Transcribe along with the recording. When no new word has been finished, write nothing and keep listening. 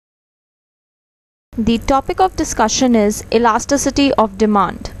The topic of discussion is elasticity of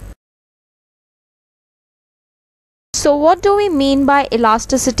demand. So what do we mean by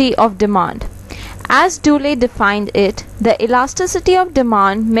elasticity of demand? As Dulé defined it, the elasticity of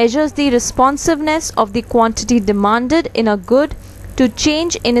demand measures the responsiveness of the quantity demanded in a good to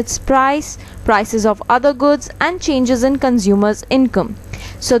change in its price, prices of other goods, and changes in consumers' income.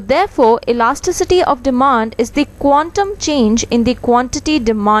 So therefore, elasticity of demand is the quantum change in the quantity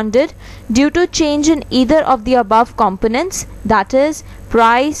demanded due to change in either of the above components, that is,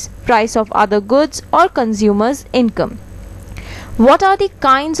 price, price of other goods, or consumers' income. What are the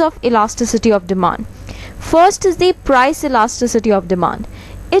kinds of elasticity of demand? First is the price elasticity of demand.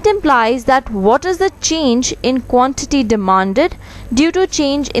 It implies that what is the change in quantity demanded due to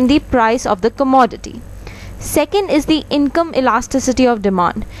change in the price of the commodity. Second is the income elasticity of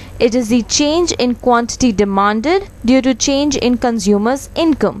demand. It is the change in quantity demanded due to change in consumers'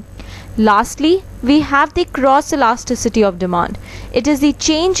 income. Lastly, we have the cross elasticity of demand. It is the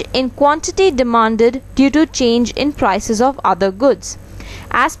change in quantity demanded due to change in prices of other goods.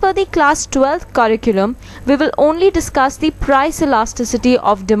 As per the class 12th curriculum, we will only discuss the price elasticity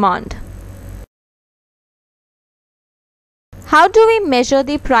of demand. How do we measure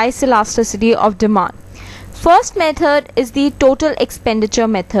the price elasticity of demand? First method is the total expenditure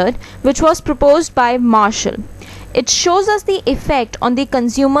method, which was proposed by Marshall. It shows us the effect on the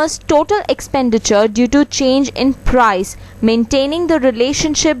consumer's total expenditure due to change in price, maintaining the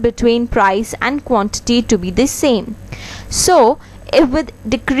relationship between price and quantity to be the same. So, if with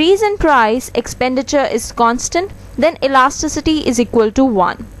decrease in price, expenditure is constant, then elasticity is equal to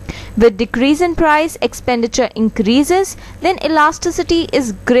 1. With decrease in price, expenditure increases, then elasticity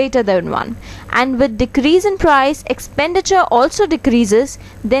is greater than 1. And with decrease in price, expenditure also decreases,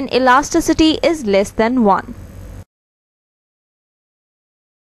 then elasticity is less than 1.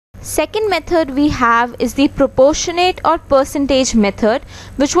 Second method we have is the proportionate or percentage method,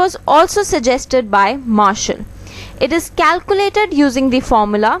 which was also suggested by Marshall. It is calculated using the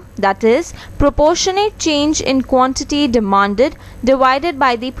formula, that is, proportionate change in quantity demanded divided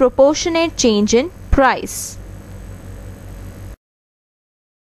by the proportionate change in price.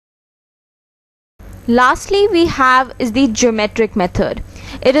 Lastly, we have is the geometric method.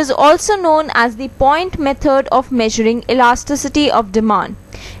 It is also known as the point method of measuring elasticity of demand.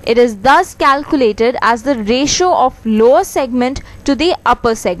 It is thus calculated as the ratio of lower segment to the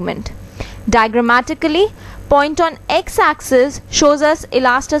upper segment. Diagrammatically, point on x-axis shows us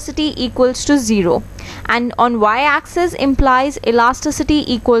elasticity equals to 0, and on y-axis implies elasticity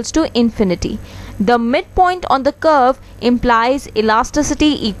equals to infinity. The midpoint on the curve implies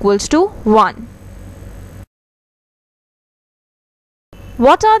elasticity equals to 1.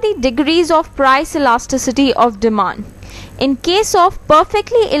 What are the degrees of price elasticity of demand? In case of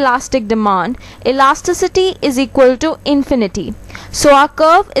perfectly elastic demand, elasticity is equal to infinity. So our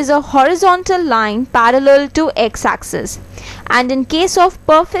curve is a horizontal line parallel to x-axis. And in case of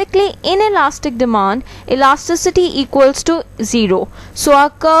perfectly inelastic demand, elasticity equals to 0. So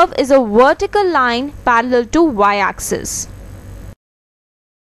our curve is a vertical line parallel to y-axis.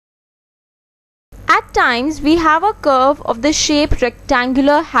 At times, we have a curve of the shape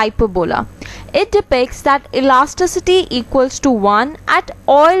rectangular hyperbola. It depicts that elasticity equals to 1 at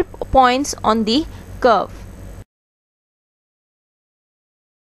all points on the curve.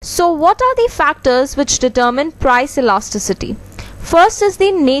 So what are the factors which determine price elasticity? First is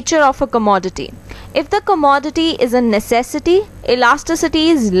the nature of a commodity. If the commodity is a necessity, elasticity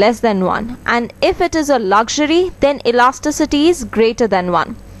is less than 1, and if it is a luxury, then elasticity is greater than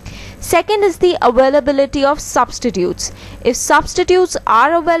 1. Second is the availability of substitutes. If substitutes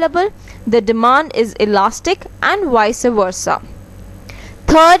are available, the demand is elastic and vice versa.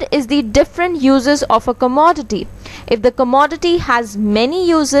 Third is the different uses of a commodity. If the commodity has many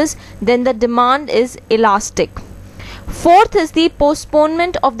uses, then the demand is elastic. Fourth is the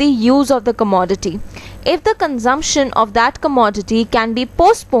postponement of the use of the commodity. If the consumption of that commodity can be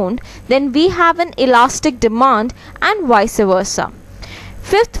postponed, then we have an elastic demand and vice versa.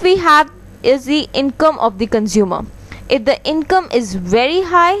 Fifth we have is the income of the consumer. If the income is very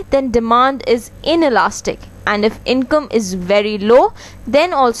high, then demand is inelastic, and if income is very low,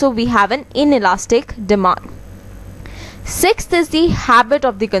 then also we have an inelastic demand. Sixth is the habit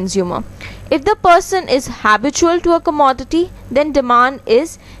of the consumer. If the person is habitual to a commodity, then demand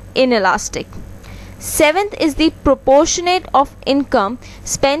is inelastic. Seventh is the proportionate of income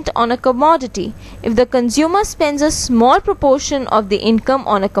spent on a commodity. If the consumer spends a small proportion of the income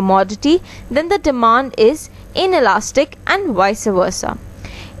on a commodity, then the demand is inelastic and vice versa.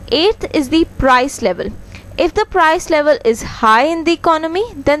 Eighth is the price level. If the price level is high in the economy,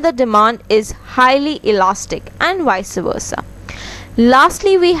 then the demand is highly elastic, and vice versa.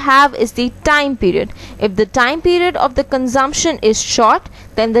 Lastly, we have is the time period. If the time period of the consumption is short,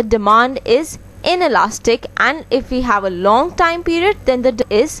 then the demand is inelastic, and if we have a long time period, then the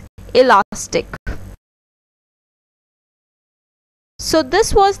demand is elastic. So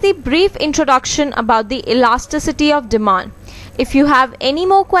this was the brief introduction about the elasticity of demand. If you have any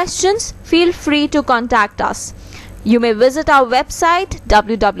more questions, feel free to contact us. You may visit our website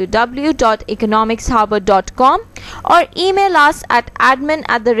www.economicsharbour.com or email us at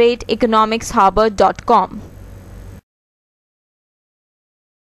admin@economicsharbour.com.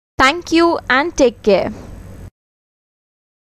 Thank you and take care.